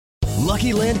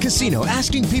Lucky Land Casino,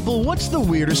 asking people, what's the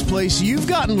weirdest place you've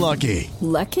gotten lucky?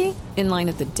 Lucky? In line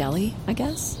at the deli, I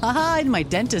guess? Aha, in my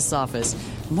dentist's office.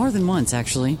 More than once,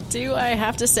 actually. Do I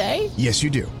have to say? Yes, you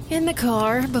do. In the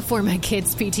car before my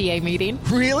kids' PTA meeting.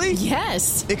 Really?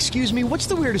 Yes. Excuse me, what's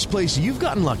the weirdest place you've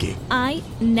gotten lucky? I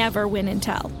never win and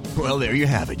tell. Well, there you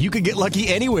have it. You can get lucky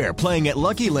anywhere, playing at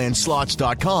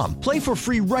LuckyLandSlots.com. Play for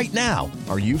free right now.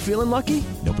 Are you feeling lucky?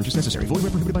 No purchase necessary. Void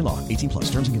where prohibited by law. 18+.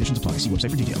 Terms and conditions apply. See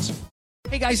website for details.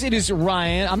 Hey guys, it is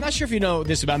Ryan. I'm not sure if you know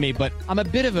this about me, but I'm a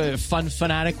bit of a fun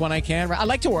fanatic when I can. I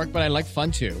like to work, but I like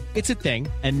fun too. It's a thing.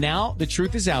 And now the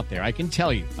truth is out there. I can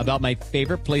tell you about my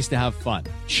favorite place to have fun.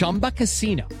 Chumba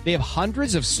Casino. They have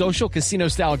hundreds of social casino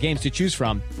style games to choose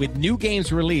from with new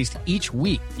games released each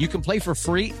week. You can play for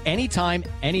free anytime,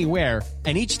 anywhere.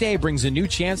 And each day brings a new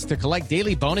chance to collect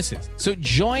daily bonuses. So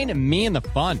join me in the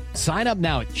fun. Sign up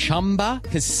now at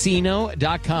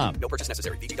ChumbaCasino.com. No purchase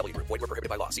necessary. VGW Group. Void where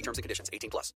prohibited by law. See terms and conditions.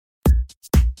 18+.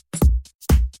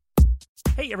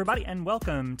 Hey, everybody, and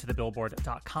welcome to the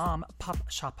Billboard.com Pop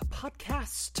Shop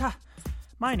Podcast.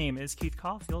 My name is Keith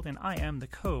Caulfield, and I am the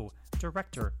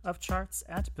co-director of charts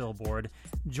at Billboard.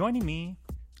 Joining me,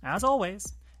 as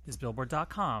always, is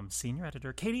Billboard.com senior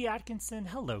editor Katie Atkinson.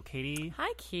 Hello, Katie.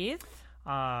 Hi, Keith.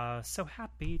 So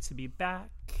happy to be back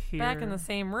here. Back in the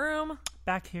same room.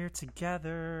 Back here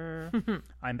together.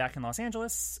 I'm back in Los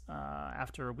Angeles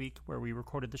after a week where we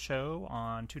recorded the show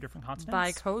on 2 different continents.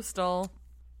 Bi-coastal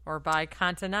or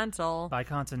bi-continental.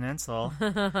 Bi-continental.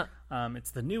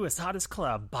 It's the newest, hottest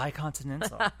club,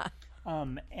 Bi-continental.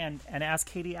 And as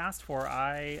Katie asked for,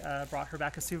 I brought her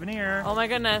back a souvenir. Oh my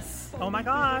goodness. Oh my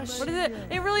gosh. What is it?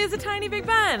 It really is a tiny Big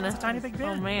Ben. It's a tiny Big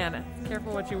Ben. Oh man.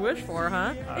 Careful what you wish for,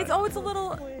 huh? It's a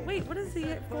little, wait, what is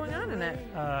going on in it?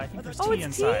 I think there's it's tea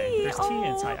inside. Tea. There's tea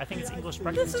inside. I think it's English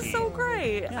breakfast tea. This is so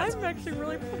great. Yeah, I'm actually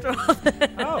really pumped about it.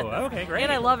 Oh, okay, great.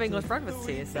 And I love English breakfast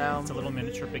tea, so. It's a little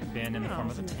miniature Big Ben in the form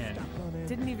of a tin.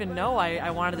 Didn't even know I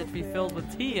wanted it to be filled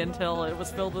with tea until it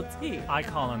was filled with tea. I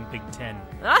call him Big Ten.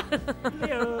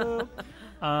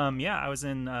 Yeah, I was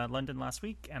in London last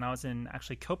week, and I was in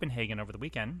actually Copenhagen over the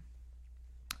weekend,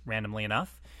 randomly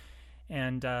enough.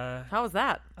 And how was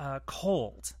that?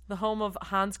 Cold. The home of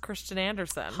Hans Christian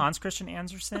Andersen. Hans Christian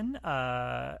Andersen.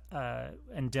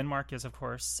 And Denmark is, of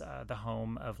course, the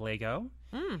home of Lego.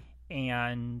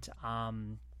 And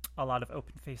a lot of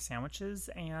open-faced sandwiches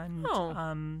and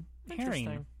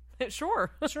herring. Sure.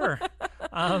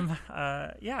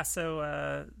 Yeah,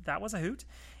 so that was a hoot.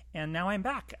 And now I'm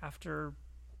back after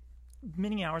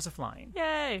many hours of flying.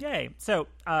 Yay. So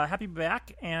happy to be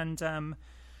back. And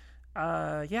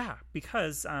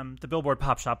because the Billboard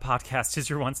Pop Shop Podcast is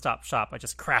your one-stop shop. I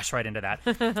just crash right into that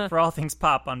for all things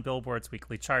pop on Billboard's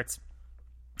weekly charts.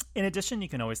 In addition, you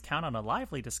can always count on a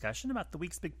lively discussion about the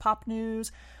week's big pop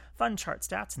news, fun chart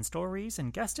stats and stories,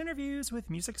 and guest interviews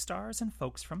with music stars and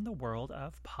folks from the world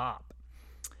of pop.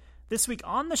 This week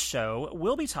on the show,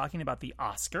 we'll be talking about the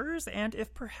Oscars and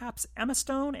if perhaps Emma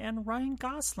Stone and Ryan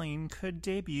Gosling could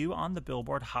debut on the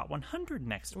Billboard Hot 100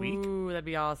 next week. Ooh, that'd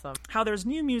be awesome. How there's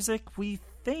new music, we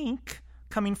think,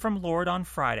 coming from Lorde on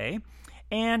Friday.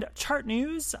 And chart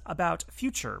news about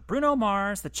Future, Bruno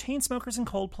Mars, the Chainsmokers and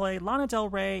Coldplay, Lana Del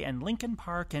Rey, and Linkin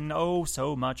Park, and oh,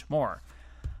 so much more.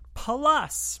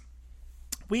 Plus,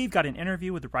 we've got an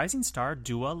interview with the rising star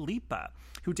Dua Lipa,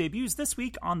 who debuts this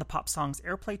week on the Pop Songs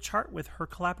Airplay chart with her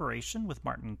collaboration with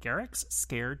Martin Garrix,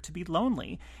 Scared to be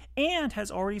Lonely, and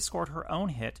has already scored her own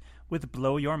hit with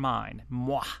Blow Your Mind,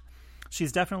 Mwah.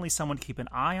 She's definitely someone to keep an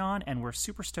eye on, and we're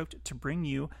super stoked to bring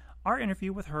you our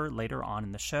interview with her later on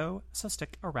in the show, so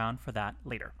stick around for that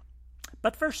later.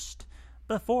 But first,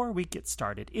 before we get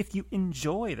started, if you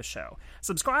enjoy the show,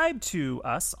 subscribe to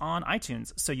us on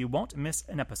iTunes so you won't miss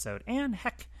an episode, and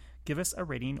heck, give us a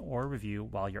rating or review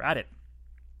while you're at it.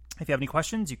 If you have any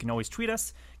questions, you can always tweet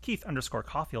us,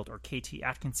 Keith_Caulfield or KT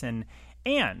Atkinson,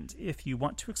 and if you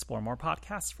want to explore more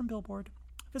podcasts from Billboard,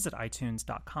 visit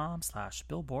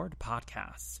itunes.com/Billboard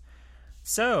Podcasts.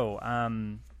 So,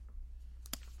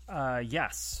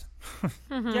 yes.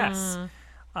 Yes.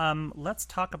 Let's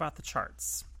talk about the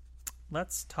charts.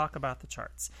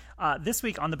 This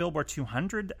week on the Billboard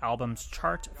 200 albums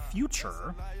chart,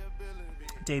 Future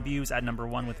debuts at number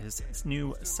 1 with his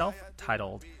new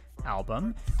self-titled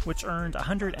album, which earned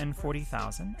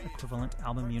 140,000 equivalent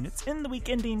album units in the week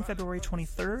ending February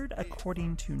 23rd,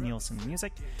 according to Nielsen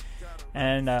Music.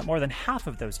 And more than half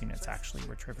of those units actually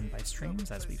were driven by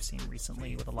streams, as we've seen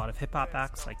recently with a lot of hip-hop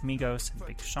acts like Migos and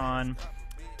Big Sean.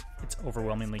 It's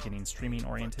overwhelmingly getting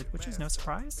streaming-oriented, which is no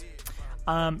surprise.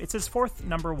 It's his 4th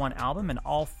number 1 album, and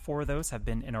all 4 of those have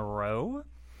been in a row.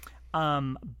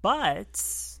 But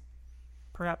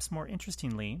perhaps more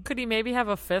interestingly, Could he maybe have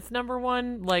a fifth number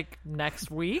one like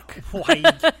next week?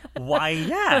 why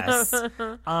yes.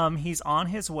 He's on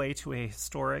his way to a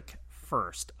historic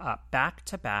first,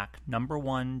 back-to-back number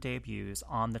one debuts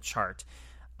on the chart.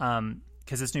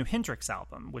 Because his new Hendrix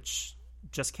album, which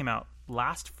just came out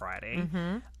last Friday,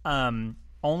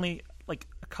 only like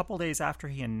a couple days after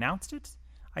he announced it,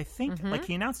 I think. Like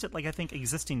he announced it, like I think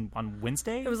existing on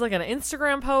Wednesday. It was like an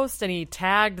Instagram post, and he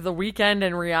tagged The Weeknd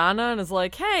and Rihanna, and is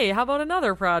like, "Hey, how about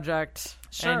another project?"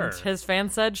 Sure. And his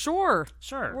fans said, "Sure,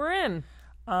 we're in."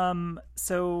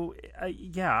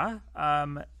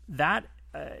 That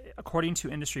according to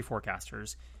industry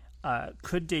forecasters,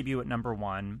 could debut at number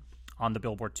one on the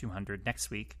Billboard 200 next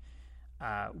week,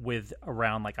 with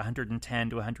around like 110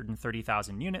 to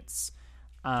 130,000 units.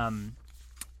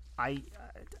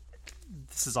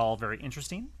 This is all very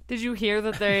interesting. Did you hear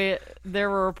that there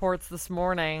were reports this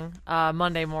morning,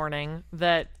 Monday morning,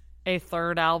 that a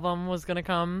third album was going to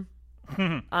come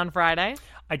on Friday?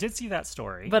 I did see that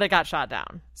story. But it got shot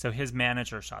down. So his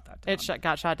manager shot that down. It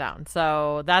got shot down.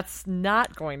 So that's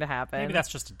not going to happen. Maybe that's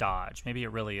just a dodge. Maybe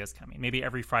it really is coming. Maybe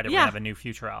every Friday we'll have a new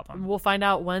Future album. We'll find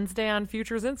out Wednesday on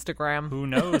Future's Instagram. Who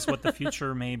knows what the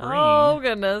Future may bring. Oh,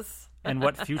 goodness. And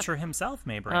what Future himself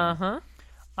may bring. Uh-huh.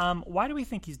 Why do we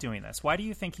think he's doing this? Why do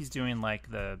you think he's doing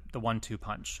like the 1-2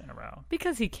 punch in a row?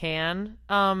 Because he can.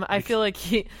 I feel like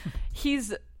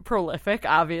he's prolific,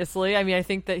 obviously. I mean, I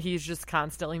think that he's just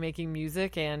constantly making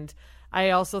music, and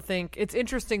I also think it's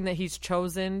interesting that he's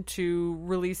chosen to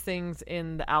release things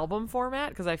in the album format,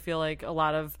 because I feel like a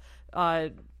lot of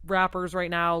rappers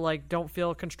right now like don't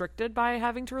feel constricted by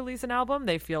having to release an album.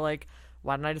 They feel like,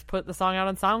 why don't I just put the song out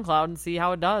on SoundCloud and see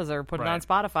how it does, or put it on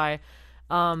Spotify?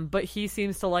 But he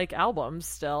seems to like albums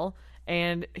still,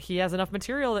 and he has enough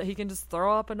material that he can just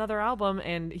throw up another album,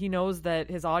 and he knows that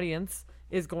his audience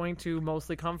is going to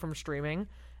mostly come from streaming,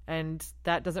 and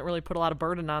that doesn't really put a lot of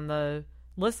burden on the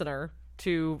listener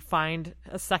to find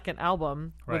a second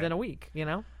album within a week, you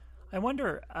know? I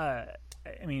wonder, I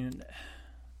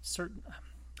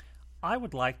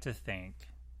would like to think,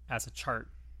 as a chart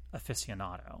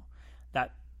aficionado,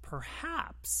 that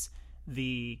perhaps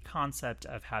the concept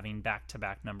of having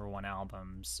back-to-back number one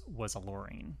albums was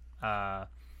alluring.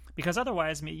 Because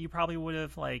otherwise, you probably would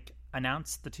have like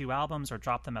announced the two albums or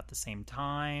dropped them at the same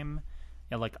time.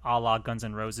 You know, like a la Guns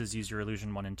N' Roses, Use Your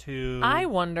Illusion 1 and 2. I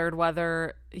wondered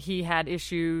whether he had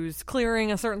issues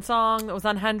clearing a certain song that was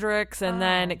on Hendrix, and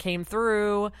then it came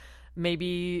through.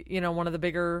 Maybe, you know, one of the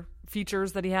bigger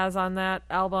features that he has on that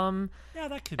album. Yeah,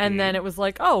 that could be. And then it was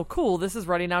like, oh, cool, this is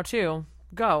ready now too.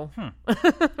 Go.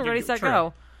 Ready, set,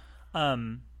 go.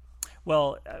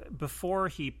 Before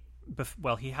he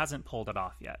hasn't pulled it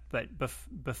off yet, but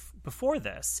before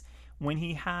this, when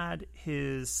he had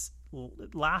his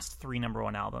last three number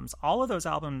one albums, all those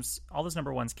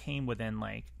number ones came within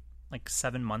like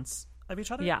 7 months of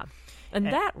each other. Yeah. And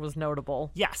that was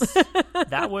notable. Yes.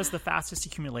 That was the fastest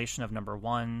accumulation of number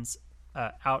ones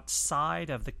outside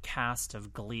of the cast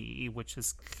of Glee, which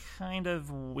is kind of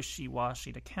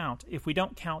wishy-washy to count. If we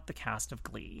don't count the cast of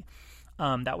Glee,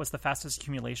 that was the fastest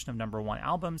accumulation of number one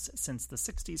albums since the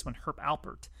 60s when Herb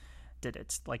Alpert did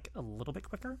it, like a little bit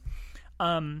quicker.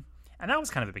 And that was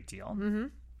kind of a big deal. Mm-hmm.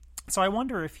 So I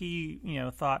wonder if he,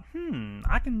 thought,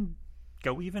 I can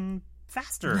go even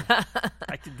faster.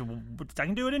 I can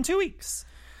do it in 2 weeks.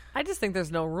 I just think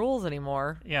there's no rules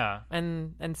anymore. Yeah.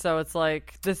 And so it's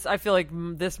like this. I feel like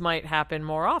this might happen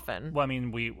more often. Well,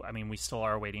 we still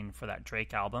are waiting for that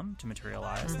Drake album to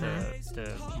materialize. Mm-hmm.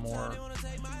 The more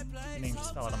name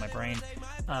just fell out of my brain.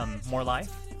 More Life.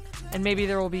 And maybe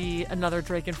there will be another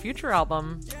Drake and Future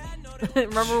album.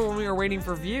 Remember when we were waiting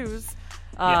for Views?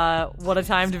 What a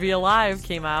Time to Be Alive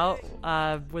came out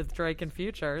with Drake and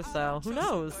Future, so who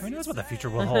knows? Who knows what the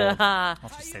future will hold? I'll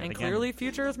just say it and again. Clearly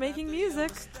Future is making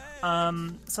music.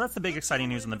 So that's the big exciting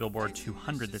news on the Billboard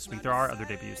 200 this week. There are other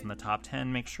debuts in the top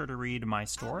 10. Make sure to read my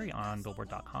story on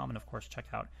Billboard.com, and of course check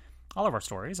out all of our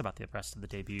stories about the rest of the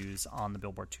debuts on the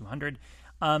Billboard 200.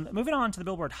 Moving on to the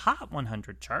Billboard Hot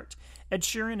 100 chart, Ed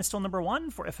Sheeran is still number one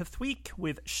for a fifth week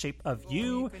with Shape of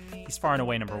You. He's far and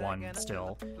away number one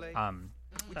still.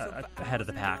 Ahead of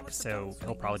the pack, so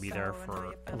he'll probably be there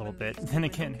for a little bit. Then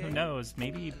again, who knows?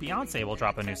 Maybe Beyonce will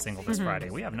drop a new single this Friday.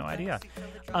 We have no idea.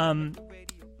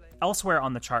 Elsewhere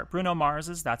on the chart, Bruno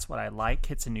Mars's That's What I Like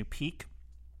hits a new peak,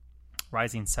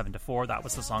 rising 7 to 4. That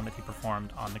was the song that he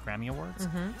performed on the Grammy Awards.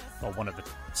 Mm-hmm. Well, one of the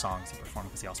songs he performed,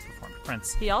 because he also performed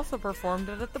Prince. He also performed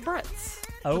it at the Brits.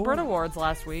 The Brit Awards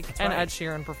last week. That's and right. Ed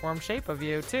Sheeran performed Shape of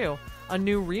You, too. A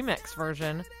new remix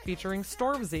version featuring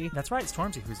Stormzy. That's right,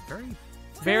 Stormzy, who's very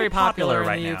very popular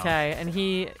right in the now. UK. And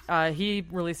he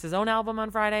released his own album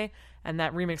on Friday, and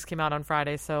that remix came out on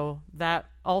Friday. So that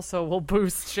also will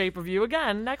boost Shape of You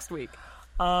again next week.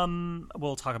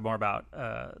 We'll talk more about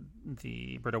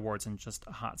the Brit Awards in just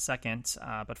a hot second.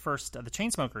 But first, the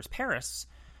Chainsmokers Paris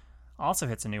also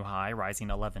hits a new high, rising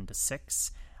 11 to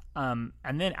 6. And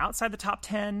then outside the top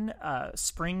 10,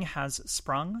 Spring Has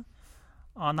Sprung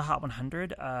on the Hot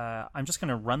 100. I'm just going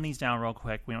to run these down real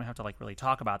quick. We don't have to really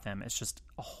talk about them. It's just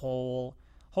a whole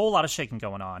lot of shaking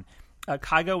going on.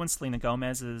 Kygo and Selena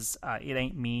Gomez's It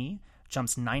Ain't Me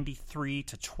jumps 93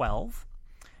 to 12.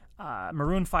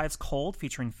 Maroon 5's Cold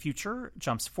featuring Future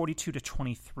jumps 42 to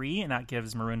 23, and that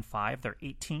gives Maroon 5 their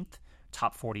 18th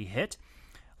top 40 hit.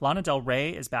 Lana Del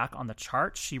Rey is back on the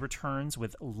chart. She returns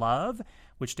with Love,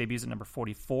 which debuts at number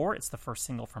 44. It's the first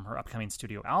single from her upcoming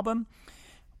studio album.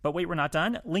 But wait, we're not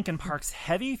done. Linkin Park's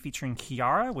Heavy featuring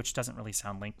Kiara, which doesn't really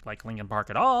sound like Linkin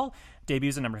Park at all,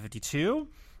 debuts at number 52.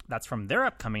 That's from their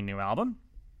upcoming new album.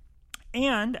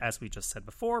 And, as we just said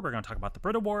before, we're going to talk about the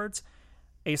Brit Awards.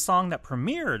 A song that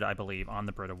premiered, I believe, on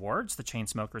the Brit Awards, the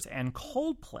Chainsmokers and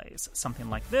Coldplay's Something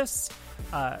Like This,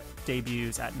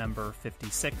 debuts at number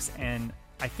 56. And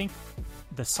I think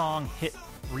the song hit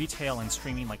retail and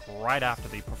streaming right after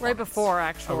the performance. Right before,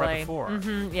 actually. Oh, right before.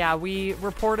 Mm-hmm. Yeah, we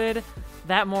reported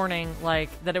that morning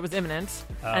that it was imminent,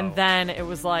 and then it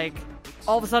was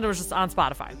all of a sudden it was just on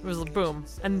Spotify. It was boom,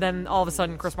 and then all of a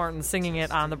sudden Chris Martin singing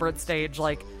it on the Brit stage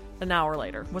an hour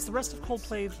later. Was the rest of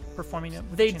Coldplay performing it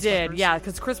with They the did, Chainsmokers? yeah,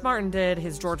 because Chris Martin did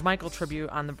his George Michael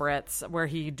tribute on the Brits where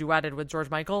he duetted with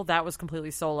George Michael. That was completely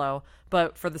solo,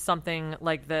 but for the Something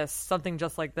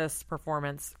Just Like This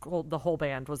performance, the whole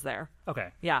band was there. Okay.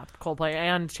 Yeah, Coldplay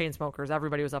and Chainsmokers,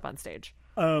 everybody was up on stage.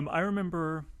 I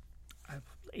remember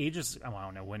ages, I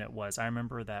don't know when it was. I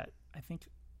remember that I think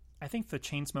the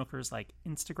Chainsmokers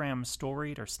Instagram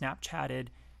storied or Snapchatted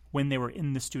when they were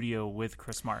in the studio with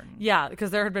Chris Martin. Yeah, because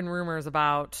there had been rumors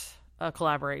about a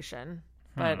collaboration,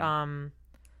 but and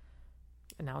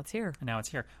now it's here. And now it's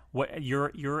here. What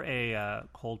you're a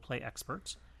Coldplay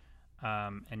expert,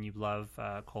 and you love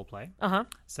Coldplay.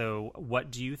 So,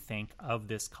 what do you think of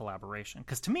this collaboration?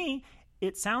 Because to me,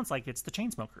 it sounds like it's the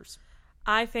Chainsmokers.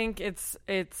 I think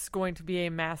it's going to be a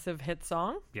massive hit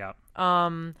song. Yeah.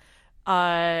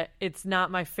 It's not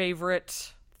my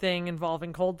favorite thing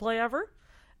involving Coldplay ever.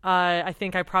 I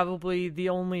think the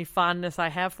only fondness I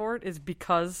have for it is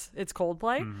because it's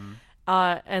Coldplay,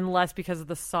 and less because of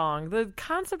the song. The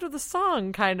concept of the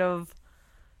song kind of,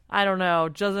 I don't know,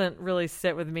 doesn't really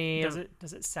sit with me.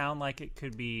 Does it sound like it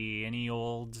could be any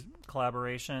old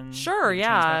collaboration? Sure,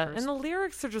 yeah. Chainsmokers? And the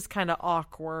lyrics are just kind of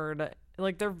awkward.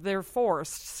 They're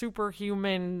forced,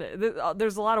 superhuman.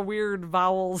 There's a lot of weird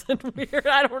vowels and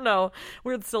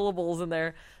weird syllables in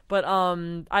there. But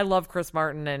I love Chris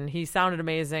Martin, and he sounded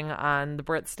amazing on the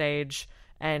Brit stage.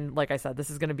 And like I said, this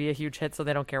is going to be a huge hit, so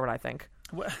they don't care what I think.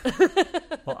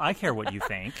 Well, I care what you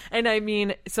think. And I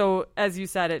mean, so as you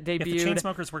said, it debuted. If the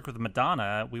Chainsmokers worked with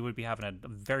Madonna, we would be having a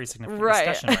very significant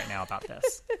discussion right now about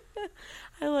this.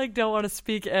 I don't want to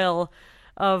speak ill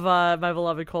of my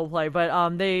beloved Coldplay,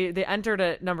 but they entered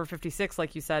at number 56,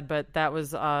 like you said, but that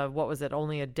was what was it?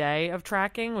 Only a day of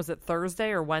tracking? Was it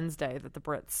Thursday or Wednesday that the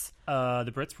Brits?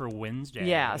 The Brits were Wednesday.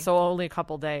 Yeah, so only a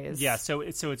couple days. Yeah, so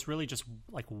it's really just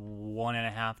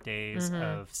 1.5 days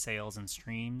of sales and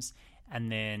streams, and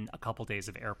then a couple days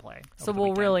of airplay. So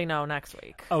we'll really know next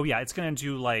week. Oh yeah, it's going to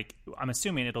do I'm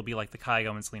assuming it'll be like the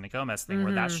Kygo and Selena Gomez thing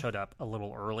where that showed up a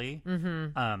little early,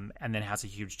 and then has a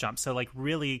huge jump. So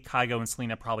really, Kygo and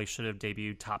Selena probably should have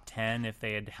debuted top 10 if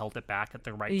they had held it back at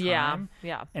the right time.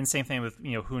 Yeah. And same thing with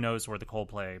who knows where the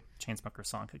Coldplay Chainsmokers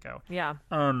song could go. Yeah.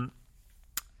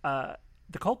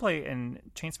 The Coldplay and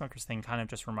Chainsmokers thing kind of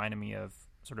just reminded me of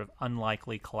sort of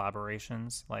unlikely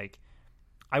collaborations.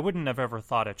 I wouldn't have ever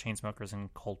thought of Chainsmokers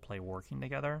and Coldplay working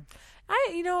together.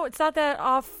 It's not that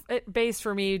off base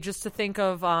for me just to think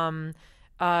of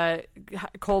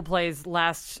Coldplay's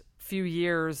last few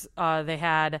years. They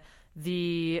had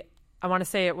I want to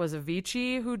say it was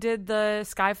Avicii who did the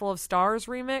Sky Full of Stars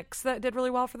remix that did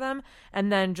really well for them.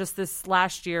 And then just this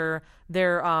last year,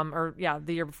 the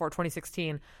year before,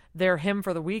 2016, their Hymn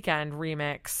for the Weekend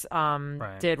remix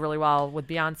did really well with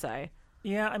Beyonce.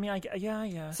 Yeah, I mean,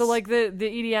 yes. So the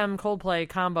EDM Coldplay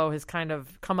combo has kind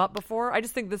of come up before. I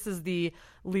just think this is the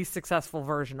least successful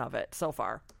version of it so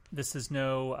far. This is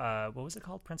no, what was it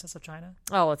called? Princess of China?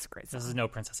 Oh, it's a great song. This is no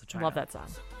Princess of China. Love that song.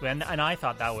 And I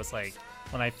thought that was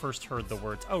when I first heard the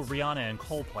words, Rihanna and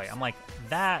Coldplay, I'm like,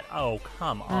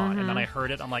 come on. And then I heard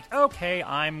it, I'm like, okay,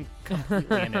 I'm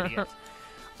completely an idiot.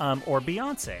 Or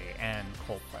Beyonce and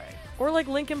Coldplay. Or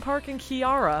Linkin Park and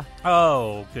Kiara.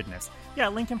 Oh, goodness. Yeah,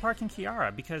 Linkin Park and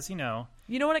Kiara, because, You know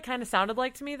what it kind of sounded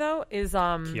like to me, though? Is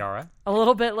Kiara? a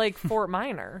little bit like Fort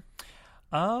Minor.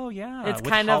 Oh, yeah. It's with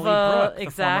kind Holly of Brooke,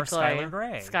 exactly the former Skylar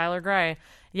Grey. Skylar Grey.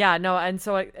 Yeah, no, and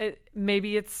so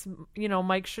maybe it's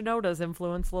Mike Shinoda's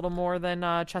influence a little more than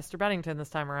Chester Bennington this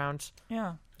time around.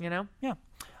 Yeah. Yeah.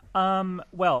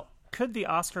 Well, could the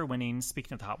Oscar-winning,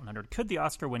 speaking of the Hot 100, could the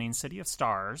Oscar-winning City of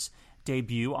Stars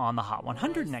debut on the Hot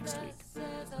 100 next week?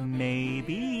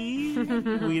 Maybe.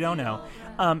 We don't know.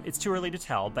 It's too early to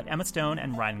tell, but Emma Stone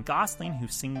and Ryan Gosling, who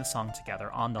sing the song together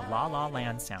on the La La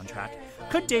Land soundtrack,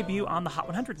 could debut on the Hot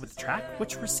 100 with the track,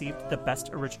 which received the Best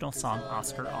Original Song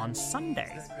Oscar on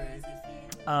Sunday.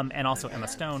 And also Emma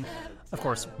Stone, of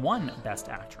course, won Best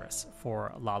Actress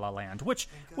for La La Land, which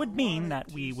would mean that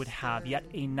we would have yet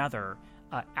another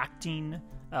Academy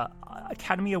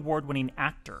Award-winning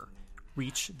actor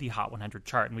reach the Hot 100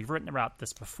 chart. And we've written about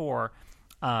this before,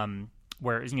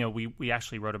 where we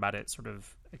actually wrote about it sort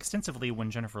of extensively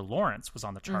when Jennifer Lawrence was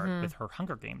on the chart with her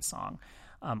Hunger Games song.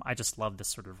 I just love this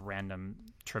sort of random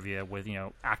trivia with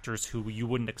actors who you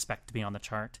wouldn't expect to be on the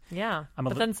chart. Yeah,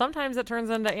 but then sometimes it turns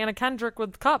into Anna Kendrick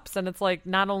with Cups, and it's like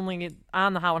not only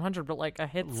on the Hot 100, but like a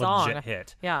song. Legit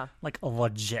hit. Yeah. Like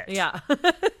legit. Yeah.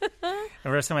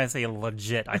 Every time I say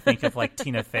legit, I think of like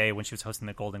Tina Fey when she was hosting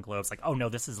the Golden Globes. Like, oh no,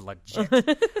 this is legit.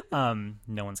 No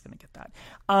one's going to get that.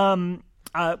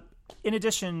 In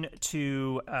addition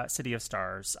to City of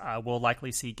Stars, we'll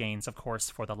likely see gains, of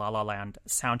course, for the La La Land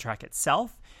soundtrack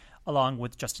itself, along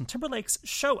with Justin Timberlake's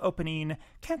show opening,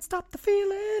 Can't Stop the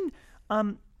Feeling.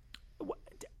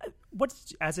 What,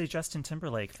 as a Justin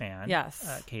Timberlake fan,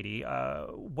 yes, Katie,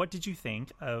 what did you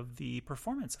think of the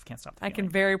performance of Can't Stop the Feeling? I can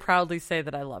very proudly say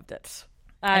that I loved it.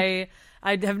 I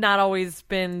have not always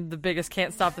been the biggest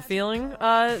Can't Stop the Feeling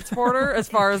supporter as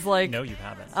far as like no, you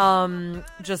haven't.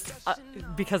 Just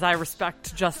because I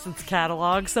respect Justin's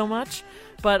catalog so much,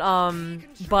 but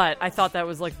I thought that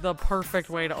was like the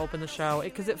perfect way to open the show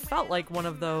because it felt like one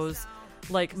of those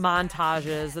like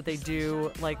montages that they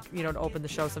do like to open the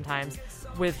show sometimes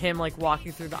with him like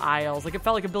walking through the aisles. Like it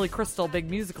felt like a Billy Crystal big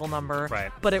musical number,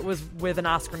 right? But it was with an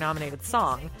Oscar nominated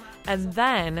song. And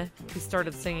then he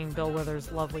started singing Bill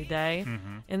Withers' Lovely Day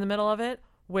in the middle of it,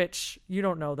 which you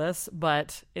don't know this,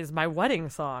 but is my wedding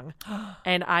song.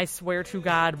 And I swear to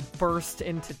God, burst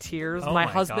into tears. Oh my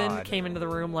husband God. came into the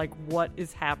room like, what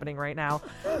is happening right now?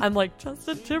 I'm like,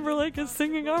 Justin Timberlake is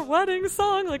singing our wedding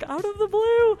song, like out of the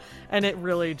blue. And it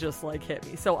really just like hit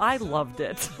me. So I loved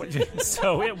it.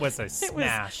 So it was a smash it was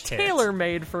hit.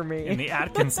 Tailor-made for me. In the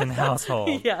Atkinson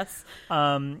household. Yes.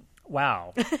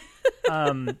 Wow.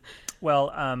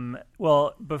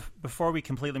 Before we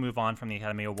completely move on from the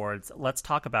Academy Awards, let's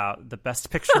talk about the Best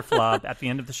Picture flub at the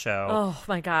end of the show. Oh,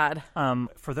 my God.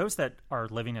 For those that are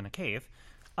living in a cave,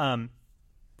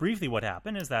 briefly what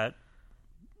happened is that,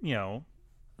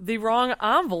 the wrong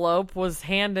envelope was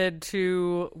handed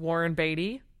to Warren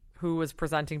Beatty, who was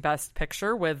presenting Best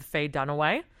Picture with Faye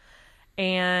Dunaway.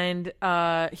 And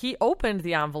he opened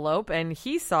the envelope, and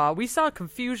we saw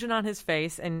confusion on his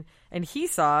face, and he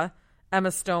saw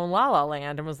Emma Stone La La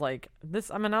Land and was like,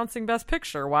 I'm announcing Best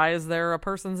Picture. Why is there a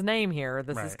person's name here?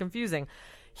 This is confusing.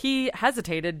 He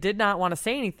hesitated, did not want to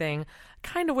say anything.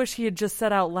 Kind of wish he had just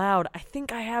said out loud, I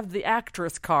think I have the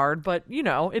actress card, but,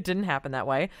 it didn't happen that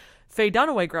way. Faye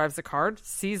Dunaway grabs the card,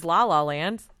 sees La La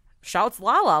Land, shouts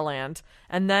La La Land,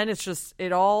 and then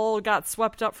it all got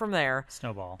swept up from there.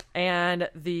 Snowball. And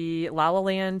the La La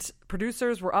Land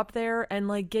producers were up there and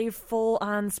like gave full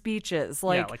on speeches.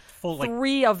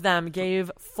 Three of them gave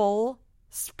full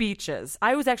speeches.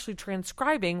 I was actually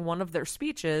transcribing one of their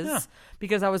speeches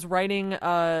because I was writing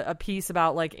a piece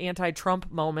about like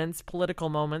anti-Trump moments, political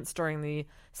moments during the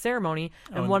ceremony,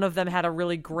 and one of them had a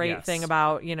really great thing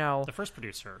about, the first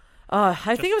producer.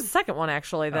 I think it was the second one,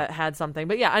 actually, that had something.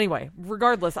 But yeah, anyway,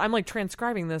 regardless, I'm like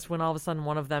transcribing this when all of a sudden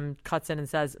one of them cuts in and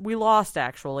says, we lost,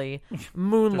 actually.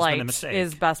 Moonlight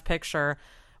is Best Picture.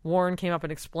 Warren came up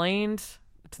and explained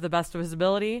to the best of his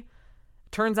ability.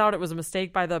 Turns out it was a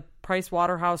mistake by the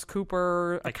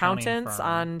PricewaterhouseCoopers accountants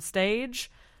on stage.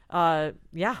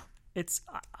 It's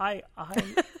I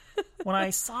when I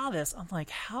saw this, I'm like,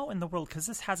 how in the world? Because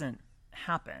this hasn't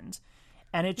happened,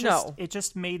 and it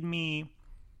just made me.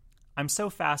 I'm so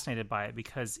fascinated by it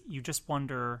because you just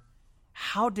wonder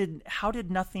how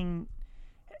did nothing.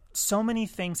 So many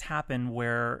things happen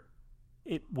where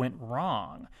it went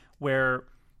wrong, where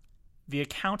the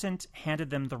accountant handed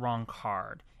them the wrong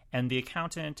card. And the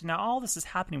accountant, now all this is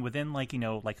happening within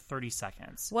 30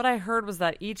 seconds. What I heard was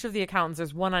that each of the accountants,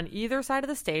 there's one on either side of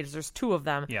the stage. There's two of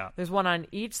them. Yeah. There's one on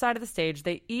each side of the stage.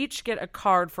 They each get a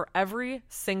card for every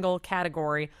single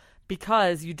category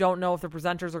because you don't know if the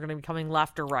presenters are going to be coming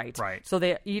left or right. Right. So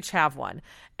they each have one.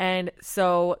 And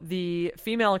so the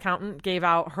female accountant gave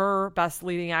out her Best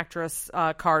Leading Actress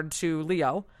card to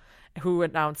Leo, who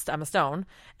announced Emma Stone.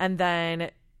 And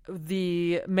then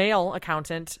the male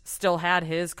accountant still had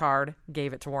his card,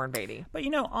 gave it to Warren Beatty. But,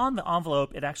 on the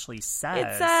envelope, it actually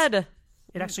says...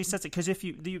 It actually says it, because if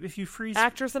you freeze...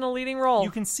 Actress in a leading role.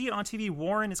 You can see it on TV.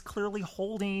 Warren is clearly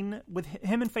holding, with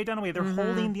him and Faye Dunaway, they're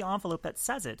holding the envelope that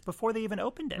says it before they even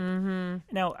opened it.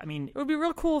 Now, I mean... It would be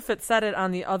real cool if it said it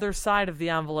on the other side of the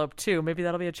envelope, too. Maybe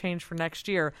that'll be a change for next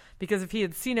year. Because if he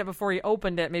had seen it before he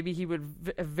opened it, maybe he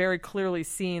would have very clearly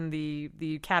seen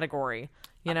the category,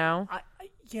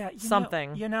 Yeah,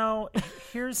 something.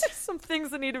 Here's some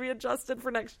things that need to be adjusted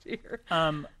for next year.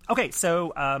 Okay,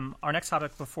 so our next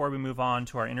topic before we move on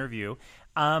to our interview,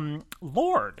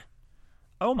 Lorde.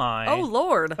 Oh my. Oh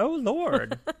Lord. Oh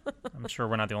Lord. I'm sure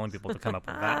we're not the only people to come up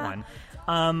with that one.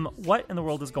 What in the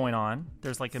world is going on?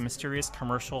 There's like a mysterious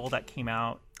commercial that came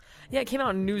out. Yeah, it came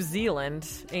out in New Zealand,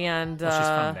 and she's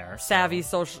from there, so. savvy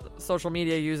social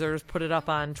media users put it up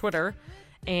on Twitter.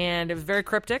 And it was very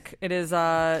cryptic. It is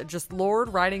just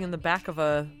Lorde riding in the back of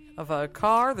a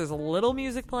car. There's a little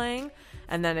music playing,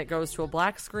 and then it goes to a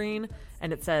black screen,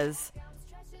 and it says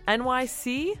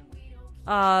NYC,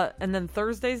 and then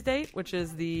Thursday's date, which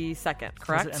is the 2nd,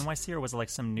 correct? Was it NYC or was it like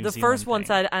some New Zealand? The first one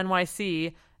said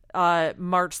NYC,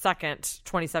 March 2nd,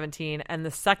 2017, and the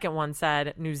second one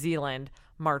said New Zealand,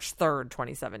 March 3rd,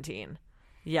 2017.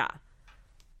 Yeah.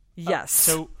 Yes.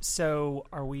 So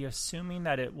are we assuming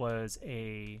that it was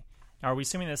are we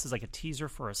assuming this is like a teaser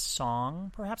for a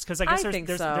song, perhaps? Because I guess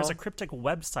there's a cryptic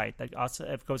website that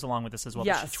also goes along with this as well.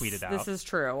 Yes, that she tweeted out. This is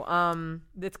true.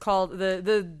 It's called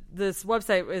this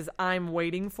website is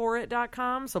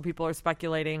I'mWaitingForIt.com. So people are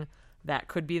speculating that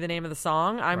could be the name of the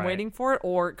song. I'm waiting for it,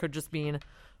 or it could just mean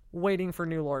waiting for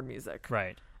new Lorde music.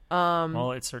 Right.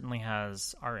 Well, it certainly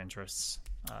has our interests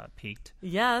peaked.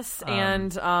 Yes,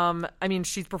 and I mean,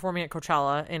 she's performing at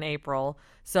Coachella in April,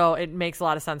 so it makes a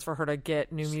lot of sense for her to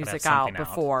get new music out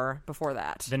before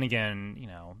that. Then again,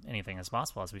 anything is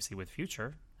possible, as we see with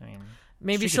Future. I mean,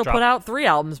 maybe she'll put out 3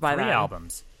 albums by then. 3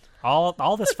 albums,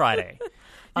 all this Friday.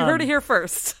 You heard it here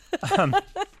first.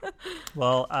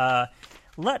 Well,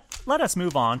 let us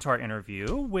move on to our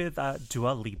interview with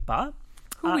Dua Lipa.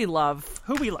 Who we love.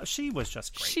 She was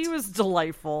just great. She was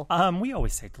delightful. We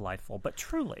always say delightful, but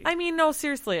truly. I mean, no,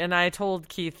 seriously. And I told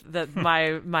Keith that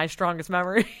my strongest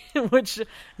memory, which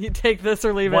you take this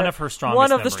or leave one it. Of her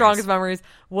strongest memories. The strongest memories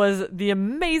was the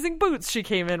amazing boots she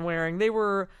came in wearing. They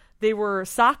were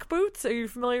sock boots. Are you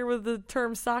familiar with the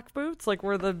term sock boots? Like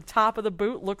where the top of the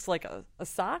boot looks like a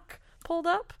sock pulled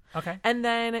up. Okay. And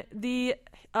then the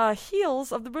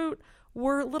heels of the boot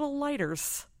were little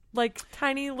lighters. Like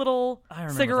tiny little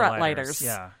cigarette lighters.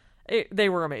 Yeah, they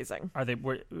were amazing. Are they?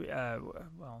 Well,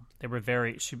 they were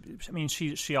very.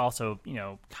 She also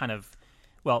kind of.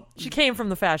 Well, she came from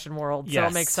the fashion world, so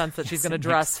it makes sense that she's going to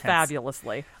dress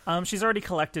fabulously. She's already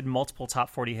collected multiple top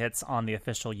 40 hits on the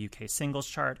official UK singles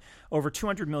chart, over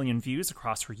 200 million views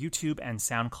across her YouTube and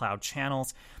SoundCloud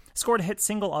channels, scored a hit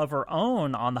single of her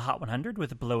own on the Hot 100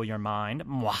 with "Blow Your Mind,"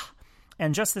 Mwah.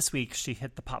 And just this week she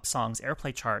hit the pop songs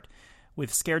airplay chart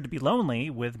with "Scared to Be Lonely"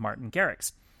 with Martin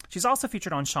Garrix. She's also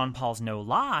featured on Sean Paul's No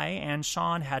Lie, and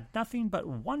Sean had nothing but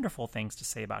wonderful things to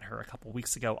say about her a couple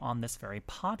weeks ago on this very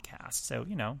podcast. So,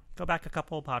 go back a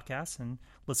couple of podcasts and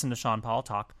listen to Sean Paul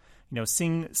talk,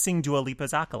 sing Dua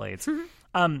Lipa's accolades.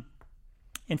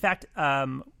 In fact,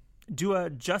 Dua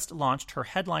just launched her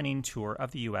headlining tour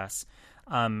of the U.S.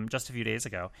 Just a few days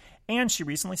ago, and she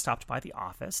recently stopped by the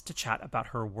office to chat about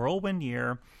her whirlwind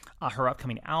year, her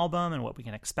upcoming album and what we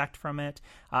can expect from it,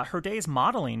 her days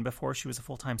modeling before she was a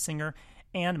full-time singer,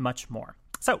 and much more.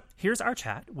 So here's our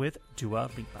chat with Dua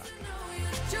Lipa.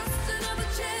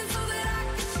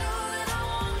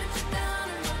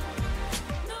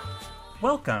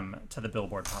 Welcome to the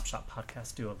Billboard Pop Shop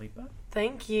Podcast, Dua Lipa.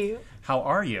 Thank you. How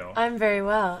are you? I'm very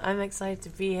well. I'm excited to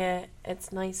be here.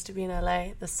 It's nice to be in LA.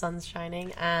 The sun's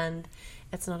shining and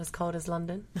it's not as cold as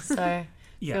London, so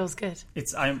feels good.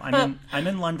 I'm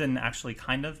in London actually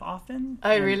kind of often.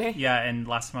 Oh, really? Yeah, and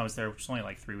last time I was there, which was only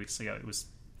like 3 weeks ago, it was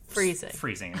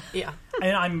freezing. Yeah.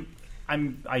 And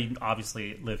I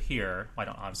obviously live here. Well, I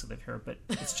don't obviously live here, but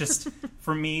it's just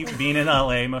for me being in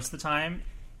LA most of the time,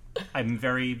 I'm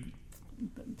very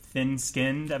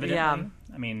thin-skinned, evidently. Yeah.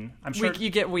 I mean, I'm sure you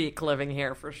get weak living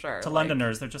here for sure. to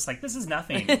Londoners, they're just like, this is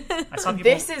nothing. I saw people.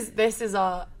 This is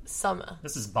our summer.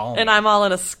 This is balmy. And I'm all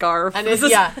in a scarf. And it's,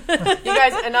 yeah, you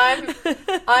guys, and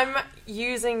I'm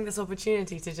using this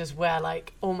opportunity to just wear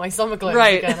like all my summer clothes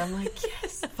again. I'm like,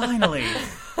 yes, finally.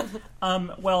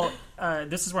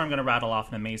 This is where I'm going to rattle off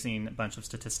an amazing bunch of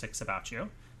statistics about you.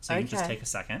 So you can just take a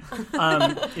second.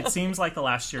 It seems like the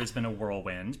last year has been a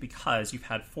whirlwind because you've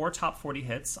had 4 top 40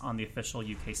 hits on the official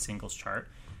UK singles chart,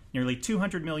 nearly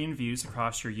 200 million views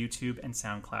across your YouTube and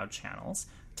SoundCloud channels.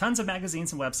 Tons of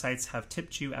magazines and websites have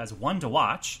tipped you as one to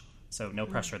watch, so no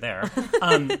pressure there.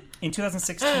 In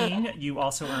 2016, you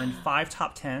also earned 5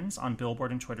 top 10s on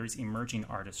Billboard and Twitter's Emerging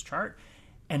Artist chart.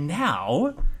 And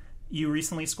now you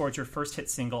recently scored your first hit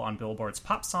single on Billboard's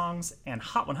Pop Songs and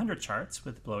Hot 100 charts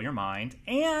with Blow Your Mind.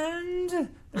 And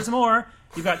there's more.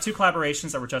 You've got 2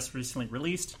 collaborations that were just recently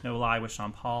released, No Lie with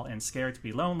Sean Paul and Scared to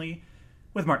be Lonely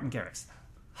with Martin Garrix.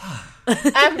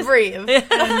 And breathe.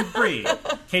 And breathe.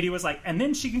 Katie was like, and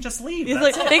then she can just leave. He's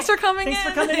like, thanks for coming in.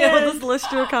 We'll just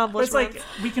list your accomplishments. It's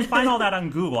like, we can find all that on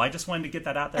Google. I just wanted to get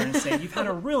that out there and say, you've had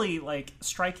a really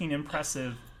striking,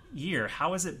 impressive year.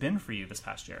 How has it been for you this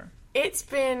past year? It's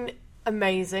been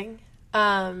amazing.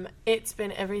 It's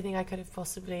been everything I could have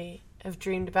possibly have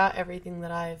dreamed about, everything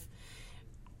that I've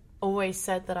always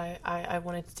said that I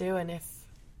wanted to do. And if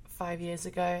 5 years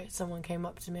ago someone came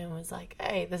up to me and was like,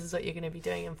 hey, this is what you're going to be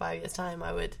doing in 5 years' time,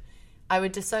 I would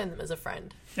disown them as a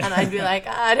friend. And I'd be like,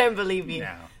 I don't believe you.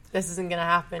 No. This isn't going to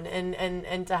happen.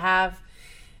 And to have,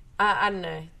 I don't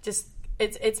know, just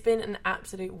it's been an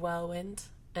absolute whirlwind.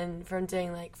 And from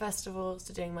doing festivals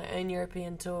to doing my own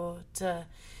European tour to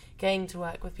getting to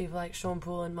work with people like Sean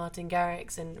Paul and Martin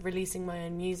Garrix and releasing my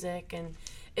own music, and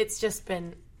it's just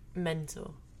been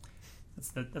mental.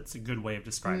 That's a good way of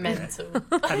describing mental.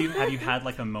 It. Have you had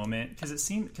a moment, because it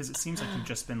seems like you've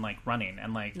just been running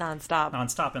and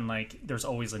nonstop and there's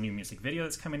always a new music video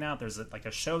that's coming out. There's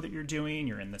a show that you're doing.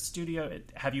 You're in the studio.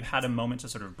 Have you had a moment to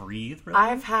sort of breathe? Really?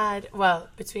 I've had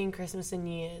between Christmas and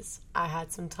New Year's, I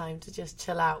had some time to just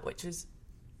chill out, which was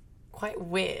quite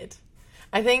weird.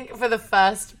 I think for the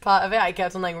first part of it, I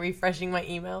kept on refreshing my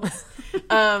emails.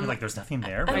 You're there's nothing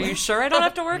there. Are you sure I don't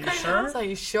have to work right now? So, are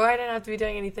you sure I don't have to be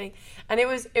doing anything? And it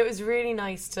was really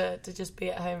nice to just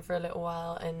be at home for a little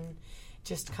while and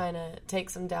just kind of take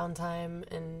some downtime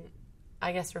and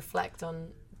I guess reflect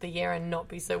on the year and not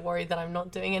be so worried that I'm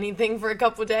not doing anything for a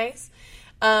couple of days.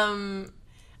 And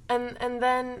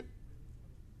then,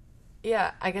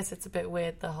 yeah, I guess it's a bit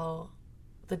weird,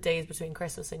 the days between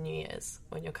Christmas and New Year's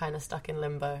when you're kind of stuck in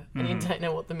limbo and you don't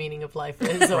know what the meaning of life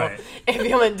is or if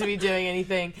you're meant to be doing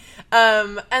anything.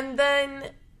 And then,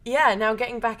 yeah, now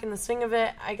getting back in the swing of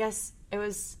it, I guess it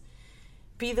was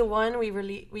Be The One. We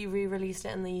re-released it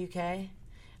in the UK.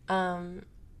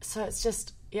 So it's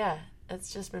just, yeah,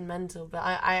 it's just been mental. But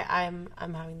I'm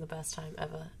having the best time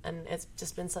ever. And it's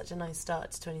just been such a nice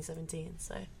start to 2017,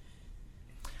 so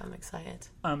I'm excited.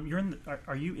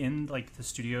 Are you in the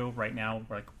studio right now,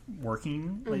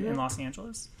 working in Los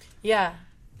Angeles? Yeah.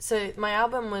 So my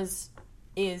album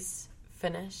is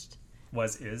finished.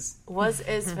 Was finished.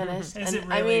 Is and it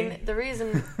really? I mean, the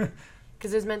reason,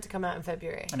 because it was meant to come out in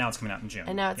February, and now it's coming out in June.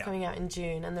 Coming out in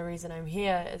June. And the reason I'm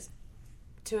here is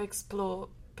to explore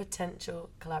potential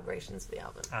collaborations for the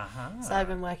album. Uh-huh. So I've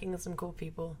been working with some cool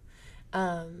people.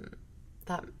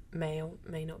 That may or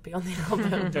may not be on the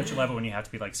album. Don't you love it when you have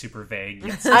to be super vague?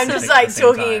 I'm just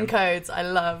talking in codes. I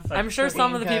love. I'm sure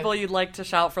some of the people you'd like to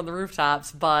shout from the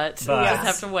rooftops, but you just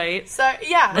have to wait. So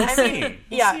yeah, we'll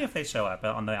see if they show up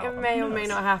on the album. It may or may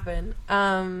not happen.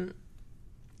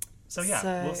 So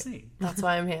we'll see. That's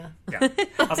why I'm here. Yeah,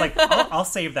 I was like, I'll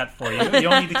save that for you. You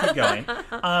don't need to keep going.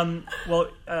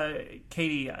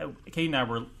 Katie and I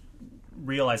were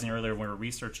realizing earlier when we were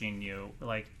researching you,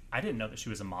 I didn't know that she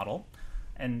was a model.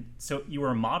 And so you were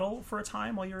a model for a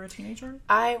time while you were a teenager?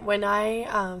 When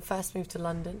I first moved to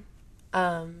London,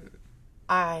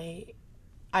 I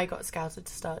got scouted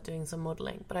to start doing some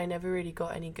modelling, but I never really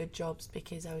got any good jobs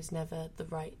because I was never the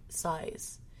right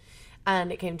size.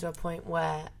 And it came to a point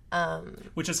where...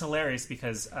 which is hilarious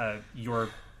because you're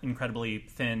incredibly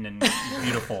thin and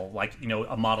beautiful,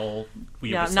 a model.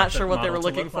 I'm not sure what they were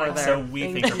looking for there. So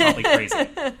we think you're probably crazy.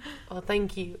 Well,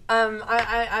 thank you.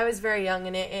 I was very young,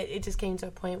 and it just came to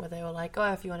a point where they were like,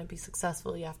 oh, if you want to be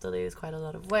successful, you have to lose quite a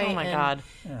lot of weight. Oh my God.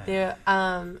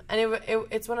 And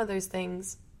it's one of those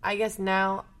things, I guess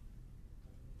now,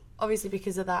 obviously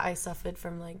because of that, I suffered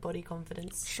from body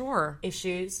confidence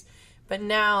issues. But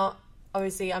now,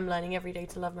 obviously, I'm learning every day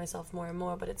to love myself more and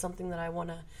more, but it's something that I want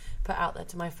to put out there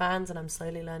to my fans, and I'm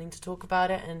slowly learning to talk about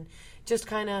it and just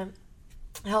kind of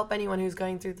help anyone who's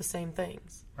going through the same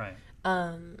things. Right.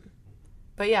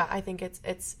 But yeah, I think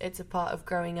it's a part of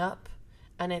growing up,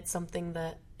 and it's something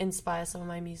that inspires some of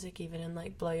my music, even in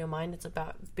like Blow Your Mind. It's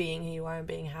about being who you are and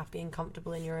being happy and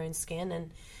comfortable in your own skin,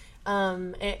 and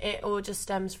it all just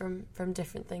stems from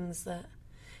different things that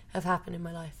have happened in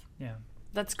my life. Yeah.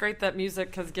 That's great that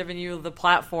music has given you the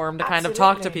platform to kind of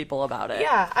talk to people about it.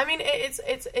 Yeah, I mean,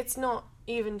 it's not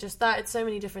even just that. It's so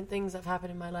many different things that have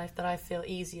happened in my life that I feel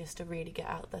easiest to really get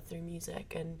out there through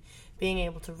music and being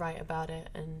able to write about it,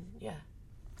 and yeah.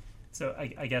 So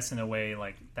I guess in a way,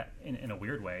 like that, in a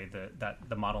weird way, that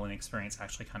the modeling experience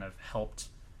actually kind of helped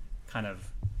kind of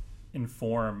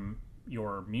inform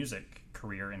your music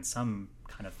career in some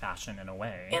kind of fashion, in a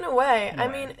way. In a way. I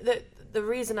mean, the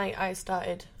reason I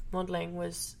started modeling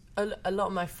was a lot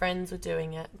of my friends were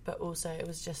doing it, but also it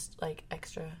was just like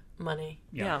extra money.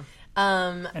 Yeah.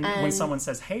 And when someone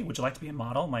says, "Hey, would you like to be a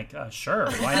model?" I'm like,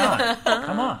 "Sure, why not?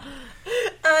 Come on."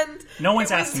 And no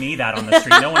one's asked me that on the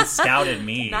street. No one scouted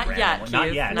me. Not randomly. yet.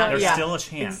 Not yet. Not There's yet. still a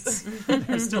chance.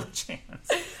 There's still a chance.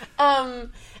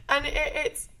 And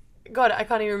it's God, I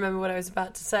can't even remember what I was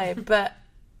about to say, but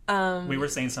we were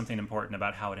saying something important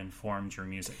about how it informed your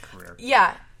music career.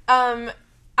 Yeah.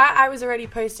 I was already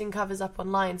posting covers up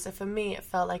online, so for me it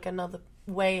felt like another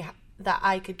way that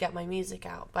I could get my music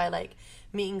out by like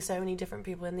meeting so many different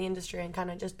people in the industry and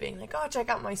kind of just being like, "Oh, check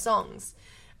out my songs."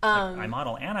 Like, I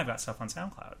model and I've got stuff on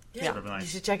SoundCloud. Yeah, sort of nice. you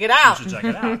should check it out. You should check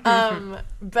it out.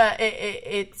 But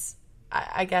it's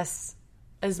I guess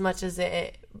as much as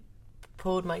it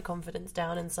pulled my confidence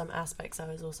down in some aspects, I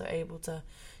was also able to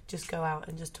just go out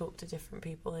and just talk to different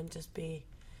people and just be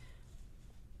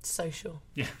social.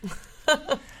 Yeah.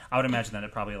 I would imagine that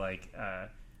it probably like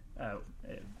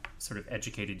sort of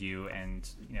educated you and,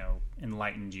 you know,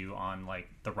 enlightened you on like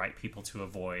the right people to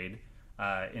avoid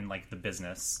in like the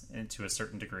business, and to a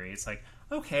certain degree. It's like,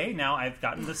 okay, now I've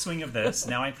gotten the swing of this.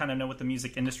 Now I kind of know what the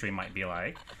music industry might be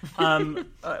like.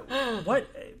 What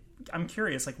I'm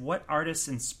curious, like, what artists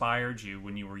inspired you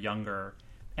when you were younger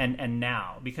and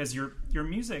now? Because your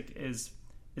music is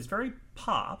very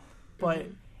pop, but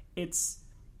it's,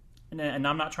 and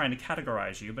I'm not trying to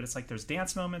categorize you, but it's like there's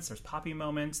dance moments, there's poppy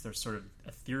moments, there's sort of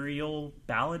ethereal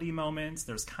ballady moments,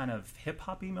 there's kind of hip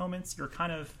hoppy moments. You're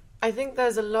kind of, I think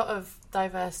there's a lot of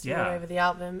diversity all over the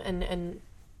album, and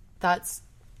that's,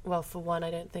 well, for one,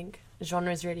 I don't think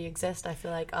genres really exist. I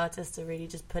feel like artists are really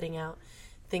just putting out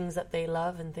things that they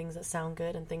love and things that sound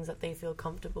good and things that they feel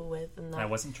comfortable with, and that I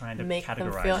wasn't trying to make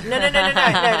categorize them feel. you. No,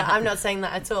 I'm not saying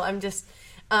that at all. I'm just,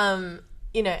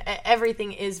 you know,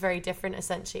 everything is very different.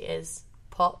 Essentially, is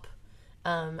pop,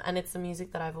 and it's the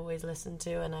music that I've always listened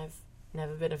to, and I've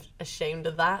never been ashamed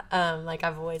of that. Like,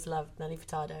 I've always loved Nelly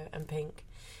Furtado and Pink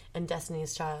and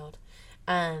Destiny's Child,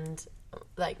 and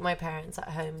like my parents at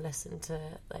home listened to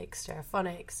like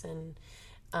Stereophonics and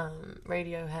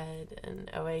Radiohead and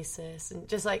Oasis and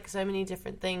just like so many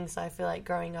different things. So I feel like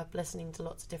growing up listening to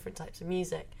lots of different types of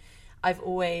music, I've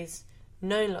always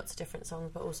known lots of different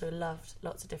songs, but also loved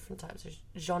lots of different types of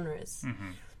genres.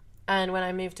 And when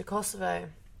I moved to Kosovo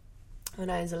when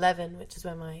I was 11, which is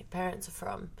where my parents are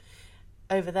from,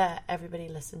 over there everybody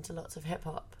listened to lots of hip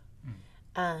hop.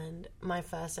 And my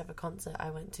first ever concert I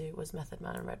went to was Method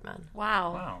Man and Redman.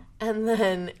 Wow. And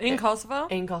then In Kosovo?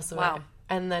 In Kosovo. Wow.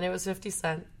 And then it was 50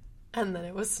 Cent. And then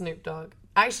it was Snoop Dogg.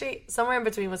 Actually, somewhere in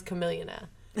between was Chameleonaire.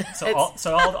 So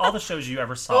all the shows you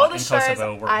ever saw in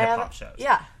Kosovo were hip hop shows.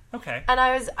 Yeah. Okay. And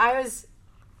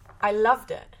I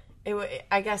loved it.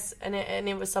 I guess, and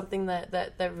it was something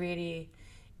that really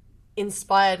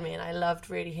inspired me, and I loved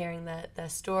really hearing their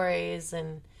stories,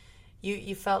 and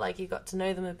you felt like you got to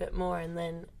know them a bit more. And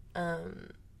then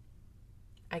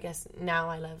I guess now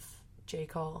I love J.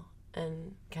 Cole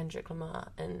and Kendrick Lamar,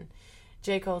 and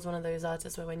J. Cole's one of those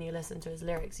artists where when you listen to his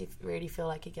lyrics, you really feel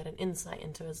like you get an insight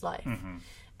into his life.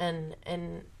 And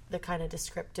the kind of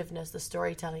descriptiveness, the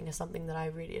storytelling is something that I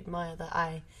really admire, that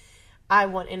I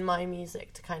want in my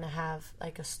music to kind of have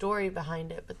like a story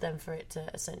behind it, but then for it to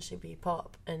essentially be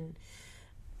pop. And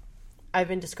I've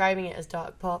been describing it as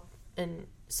dark pop, and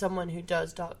someone who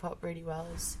does dark pop really well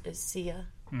is Sia,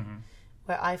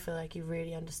 where I feel like you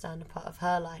really understand a part of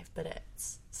her life, but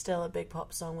it's still a big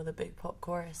pop song with a big pop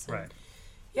chorus. And right.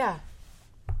 Yeah.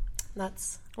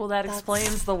 That's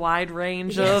explains the wide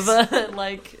range Yes. of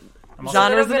like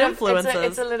genres and influences.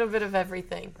 It's a little bit of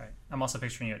everything. Right. I'm also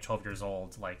picturing you at 12 years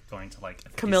old, like going to like a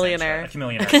 50 Chameleonaire. Cent show,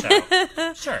 a Chameleonaire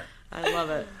show. Sure. I love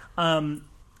it.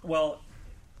 Well,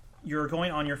 you're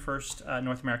going on your first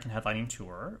North American headlining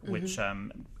tour, which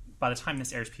by the time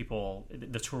this airs,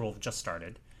 the tour will have just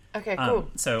started. Okay, cool.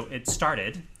 So it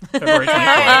started February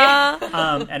 24th.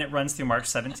 And it runs through March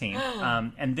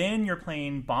 17th. And then you're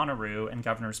playing Bonnaroo and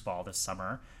Governor's Ball this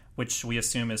summer, which we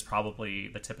assume is probably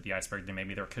the tip of the iceberg.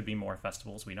 Maybe there could be more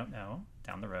festivals. We don't know.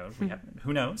 Down the road.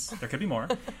 Who knows? There could be more.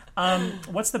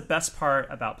 What's the best part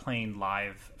about playing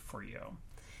live for you?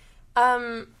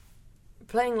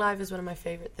 Playing live is one of my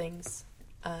favorite things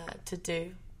to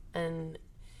do. And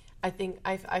I think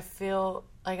I feel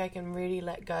like I can really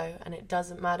let go, and it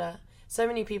doesn't matter. So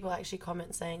many people actually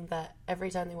comment saying that every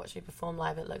time they watch me perform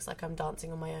live, it looks like I'm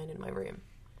dancing on my own in my room.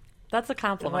 That's a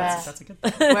compliment. That's a good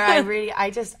thing. Where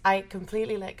I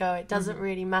completely let go. It doesn't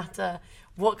really matter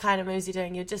what kind of moves you're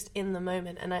doing. You're just in the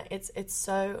moment, and it's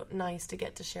so nice to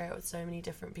get to share it with so many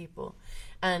different people,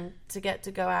 and to get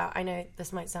to go out. I know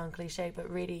this might sound cliche, but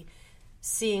really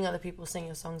seeing other people sing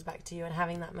your songs back to you and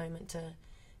having that moment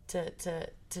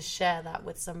to share that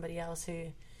with somebody else who,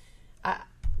 I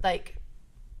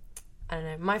don't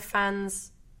know, my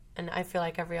fans, and I feel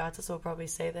like every artist will probably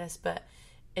say this, but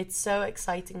it's so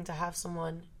exciting to have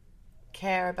someone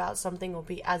care about something or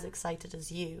be as excited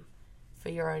as you for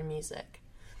your own music.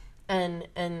 And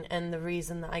the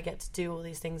reason that I get to do all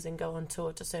these things and go on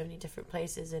tour to so many different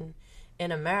places in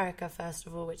America, first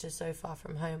of all, which is so far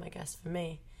from home, I guess, for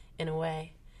me, in a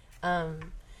way,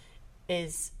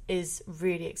 is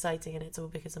really exciting, and it's all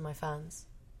because of my fans.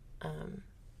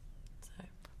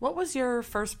 What was your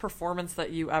first performance that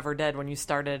you ever did when you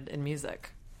started in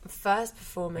music? First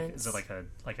performance. Is it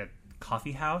like a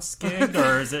coffee house gig,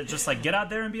 or is it just like get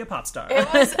out there and be a pop star?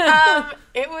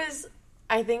 It was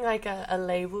I think like a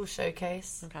label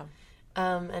showcase. Okay.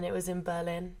 And it was in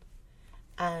Berlin,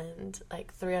 and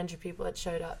like 300 people had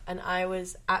showed up, and I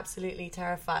was absolutely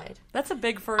terrified. That's a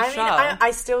big first show.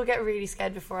 I still get really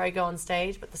scared before I go on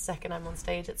stage, but the second I'm on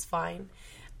stage, it's fine.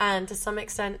 And to some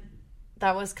extent,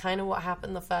 that was kind of what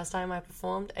happened the first time I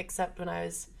performed, except when I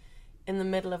was in the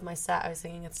middle of my set, I was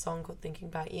singing a song called Thinking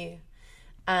About You,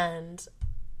 and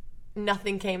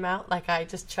nothing came out. Like, I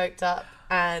just choked up,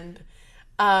 and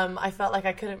I felt like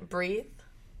I couldn't breathe.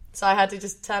 So I had to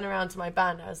just turn around to my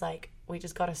band. I was like, we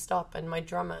just got to stop. And my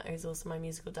drummer, who's also my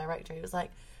musical director, he was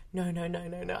like, no.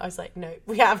 I was like, no,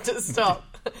 we have to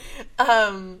stop.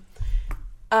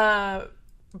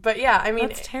 But yeah, I mean,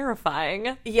 that's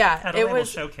terrifying. Yeah, At a label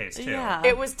showcase too. Yeah.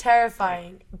 It was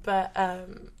terrifying, but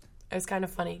it was kind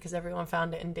of funny because everyone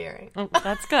found it endearing. Oh,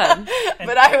 that's good.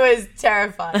 But I was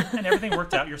terrified. And everything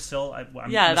worked out. You're still, I'm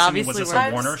yeah, it assuming, obviously was this works.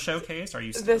 a Warner showcase? Are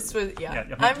you? This was, yeah.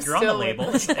 You're on the label.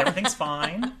 Everything's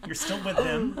fine. You're still with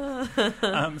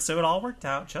them. So it all worked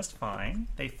out just fine.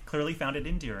 They clearly found it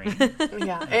endearing.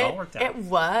 Yeah, it all worked out. It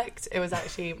worked. It was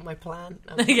actually my plan.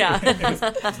 Yeah, it was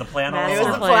the plan all It along.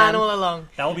 was the plan all along.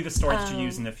 That will be the story that you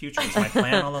use in the future. It's my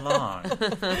plan all along.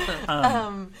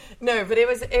 No, but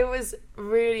it was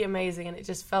really amazing, and it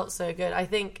just felt so good. I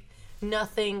think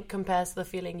nothing compares to the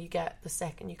feeling you get the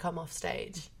second you come off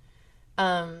stage,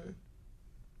 and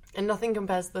nothing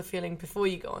compares to the feeling before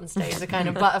you go on stage. The kind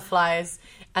of butterflies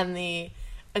and the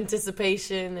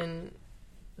anticipation and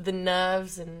the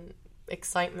nerves and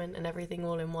excitement and everything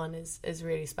all in one is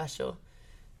really special.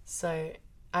 So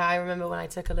I remember when I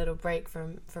took a little break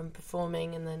from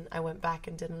performing, and then I went back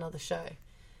and did another show,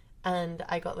 and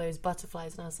I got those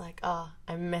butterflies, and I was like,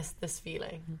 I missed this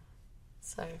feeling.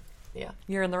 So, yeah.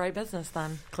 You're in the right business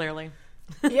then, clearly.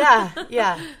 Yeah.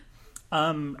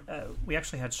 We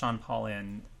actually had Sean Paul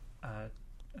in a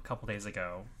couple days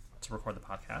ago to record the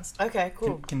podcast. Okay,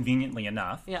 cool. Conveniently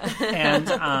enough. Yeah.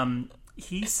 And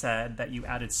he said that you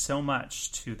added so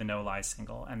much to the No Lie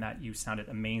single, and that you sounded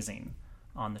amazing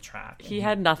on the track. He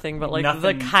had nothing but like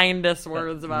the kindest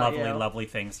words about you. Lovely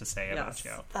things to say about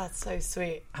you. That's so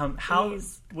sweet.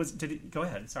 Go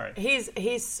ahead, sorry.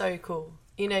 He's so cool.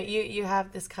 You know, you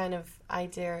have this kind of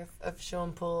idea of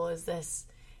Sean Paul as this,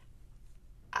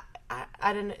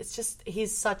 I don't know, it's just,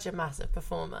 he's such a massive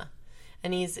performer,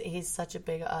 and he's such a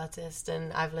big artist,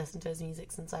 and I've listened to his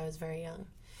music since I was very young.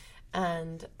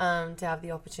 And to have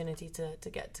the opportunity to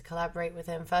get to collaborate with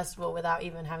him, first of all, without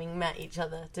even having met each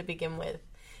other to begin with,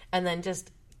 and then just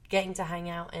getting to hang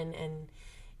out and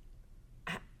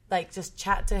like just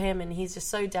chat to him, and he's just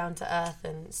so down to earth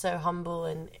and so humble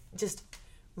and just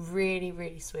really,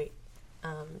 really sweet.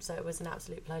 So it was an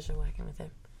absolute pleasure working with him.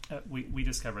 We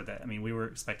discovered that. I mean, we were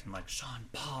expecting like Sean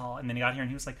Paul, and then he got here and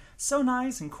he was like so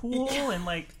nice and cool and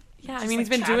like Yeah, I mean, he's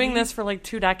been doing this for like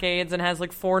 2 decades and has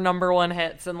like 4 number 1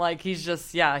 hits, and like he was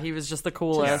just the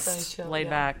coolest, Just so chill, laid yeah.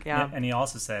 back. Yeah. And he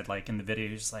also said, like, in the video,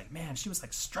 he's just like, man, she was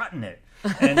like strutting it.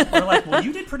 And we're like, well,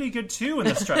 you did pretty good too in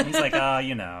the strut. And he's like,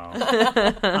 you know.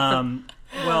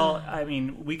 Well, I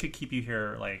mean, we could keep you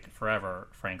here like forever,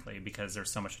 frankly, because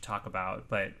there's so much to talk about.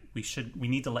 But we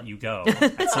need to let you go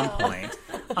at some point.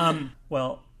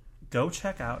 Well, go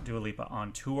check out Dua Lipa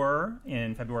on tour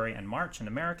in February and March in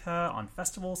America, on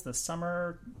festivals this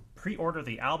summer. Pre-order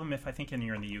the album if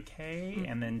you're in the UK,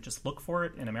 and then just look for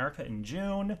it in America in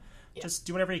June. Yeah. Just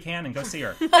do whatever you can and go see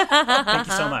her. Thank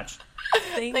you so much.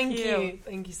 Thank you.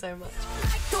 Thank you so much.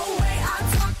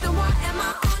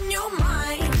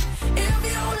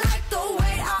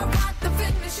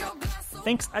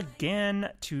 Thanks again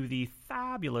to the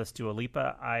fabulous Dua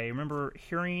Lipa. I remember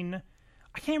hearing,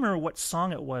 I can't remember what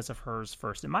song it was of hers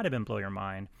first. It might have been Blow Your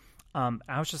Mind.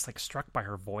 I was just like struck by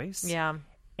her voice. Yeah.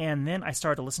 And then I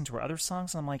started to listen to her other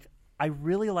songs, and I'm like, I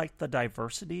really like the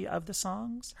diversity of the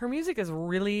songs. Her music is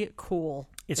really cool.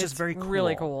 It's just very cool.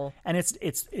 Really cool. And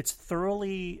it's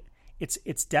thoroughly,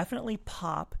 it's definitely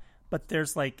pop, but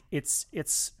there's like,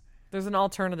 there's an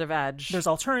alternative edge. There's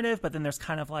alternative, but then there's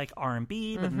kind of like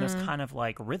R&B, but then there's kind of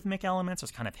like rhythmic elements.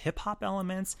 There's kind of hip hop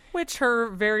elements. Which her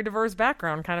very diverse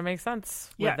background kind of makes sense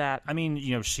with that. I mean,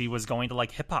 you know, she was going to like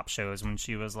hip hop shows when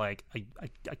she was like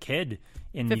a kid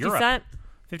in 50 Europe. Cent.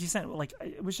 50 Cent, like,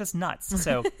 it was just nuts.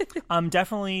 So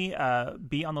definitely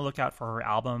be on the lookout for her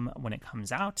album when it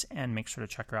comes out, and make sure to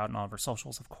check her out on all of her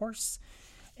socials, of course.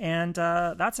 And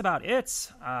that's about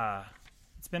it.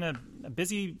 It's been a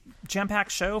busy, jam-packed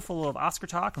show full of Oscar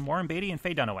talk and Warren Beatty and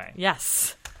Faye Dunaway.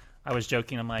 Yes. I was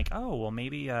joking. I'm like, oh, well,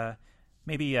 maybe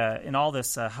in all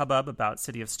this hubbub about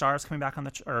City of Stars coming back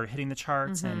on or hitting the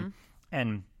charts,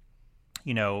 and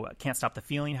you know, Can't Stop the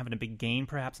Feeling having a big gain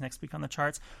perhaps next week on the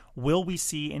charts, will we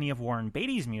see any of Warren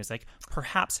Beatty's music?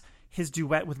 Perhaps his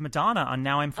duet with Madonna on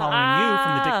Now I'm Following You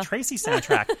from the Dick Tracy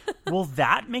soundtrack. Will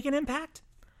that make an impact?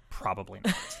 Probably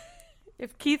not.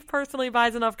 If Keith personally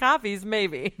buys enough copies,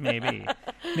 maybe.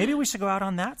 Maybe we should go out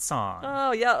on that song.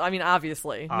 Oh, yeah. I mean,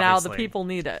 obviously. Now the people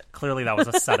need it. Clearly that was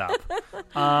a setup.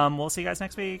 We'll see you guys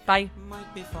next week. Bye.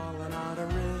 Might be falling out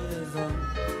of rhythm.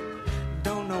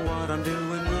 Don't know what I'm doing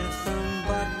with them,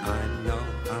 but I know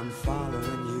I'm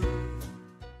following you.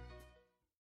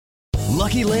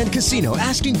 Lucky Land Casino,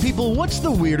 asking people, what's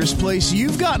the weirdest place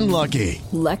you've gotten lucky?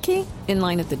 Lucky? In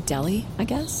line at the deli, I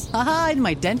guess? Aha, in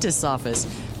my dentist's office.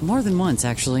 More than once,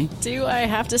 actually. Do I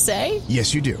have to say?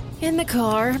 Yes, you do. In the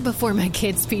car before my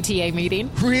kids' PTA meeting.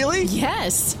 Really?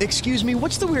 Yes. Excuse me,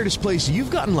 what's the weirdest place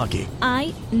you've gotten lucky?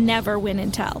 I never win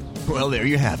and tell. Well, there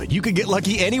you have it. You can get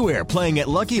lucky anywhere, playing at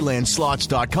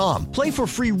LuckyLandSlots.com. Play for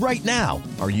free right now.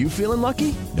 Are you feeling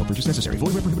lucky? No purchase necessary.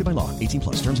 Void where prohibited by law. 18+.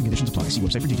 Terms and conditions apply. See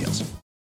website for details.